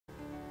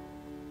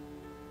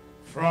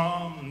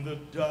from the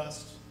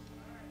dust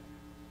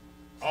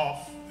of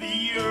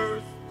the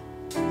earth.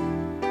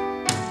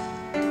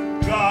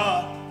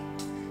 God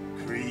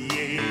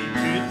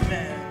created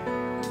man,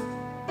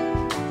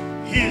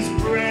 his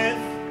breath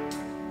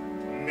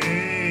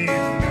made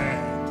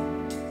man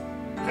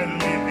a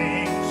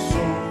living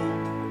soul.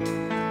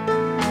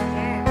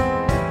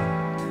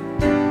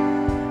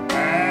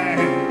 And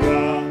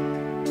God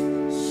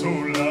so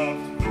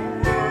loved the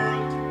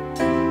world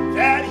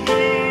that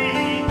he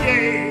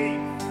gave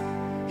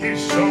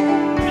his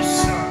only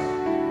son,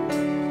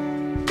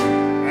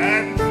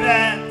 and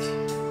that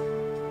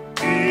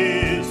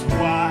is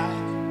why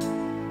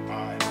I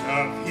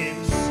love him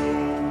so.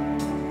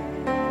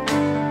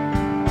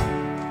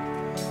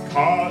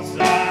 'Cause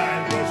I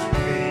was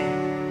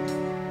made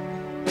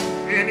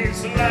in his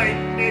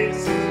likeness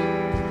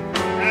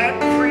and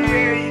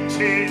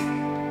created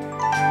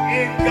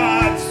in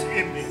God's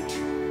image.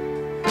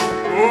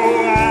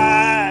 Oh,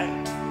 I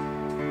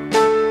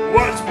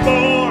was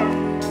born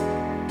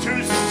to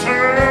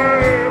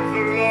serve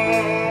the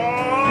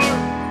Lord.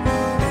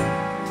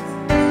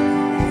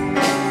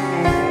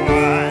 Oh,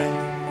 I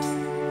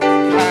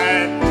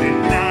can't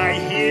deny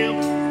him.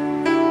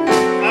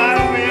 I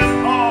will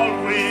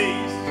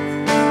always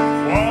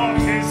walk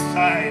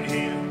beside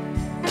him,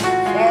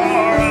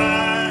 for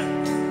I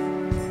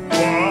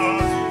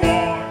was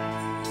born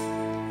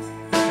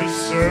to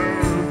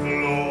serve the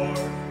Lord.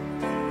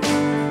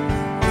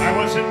 I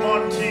was in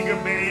Montego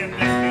Bay in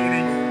that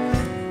meeting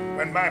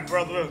when my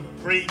brother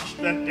preached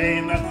that day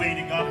and that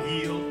lady got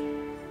healed.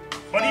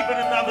 But even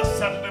another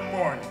Saturday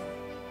morning,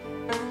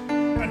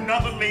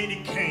 another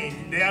lady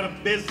came. They had a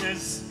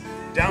business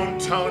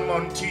downtown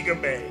Montego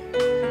Bay.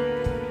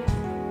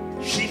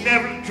 She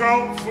never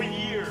drove for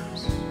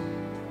years,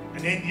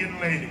 an Indian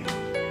lady.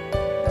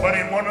 But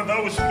in one of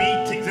those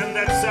meetings in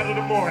that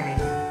Saturday morning,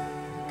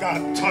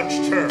 God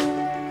touched her.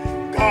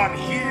 God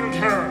healed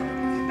her.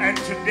 And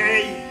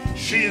today,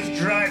 she is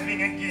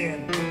driving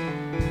again.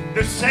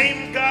 The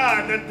same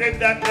God that did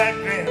that back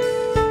then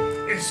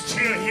is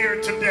still here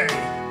today.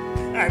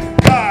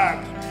 And God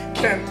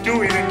can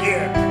do it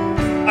again.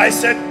 I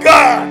said,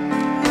 God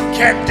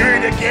can do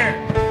it again.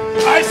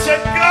 I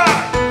said,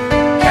 God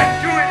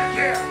can do it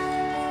again.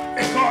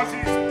 Because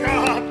he's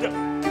God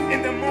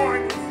in the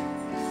morning.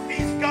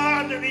 He's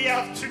God in the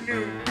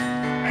afternoon.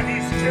 And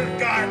he's still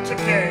God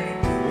today.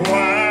 Oh,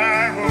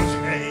 I was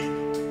made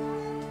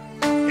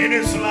in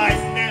his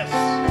likeness.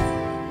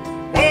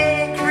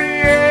 Oh,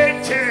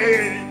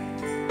 created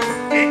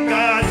in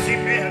God's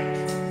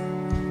image.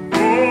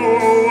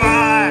 Oh,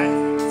 I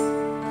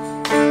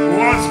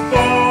was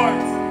born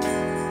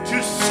to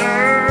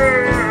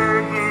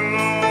serve the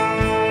Lord.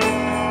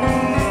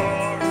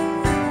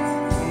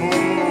 Oh,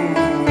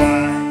 I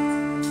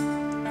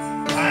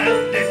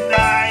can't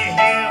deny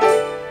him.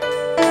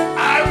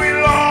 I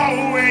will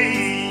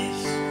always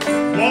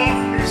walk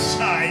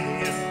beside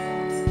him.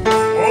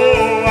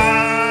 Oh, I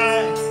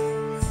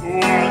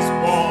was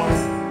born.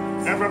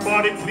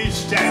 Everybody please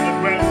stand and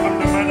welcome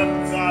the man of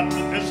God to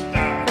this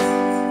time.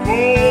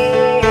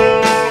 Oh,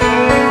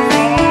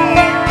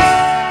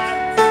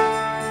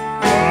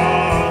 I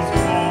was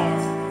born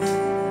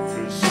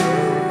to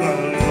serve the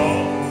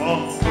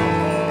Lord.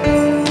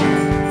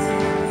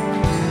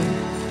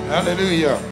 Hallelujah.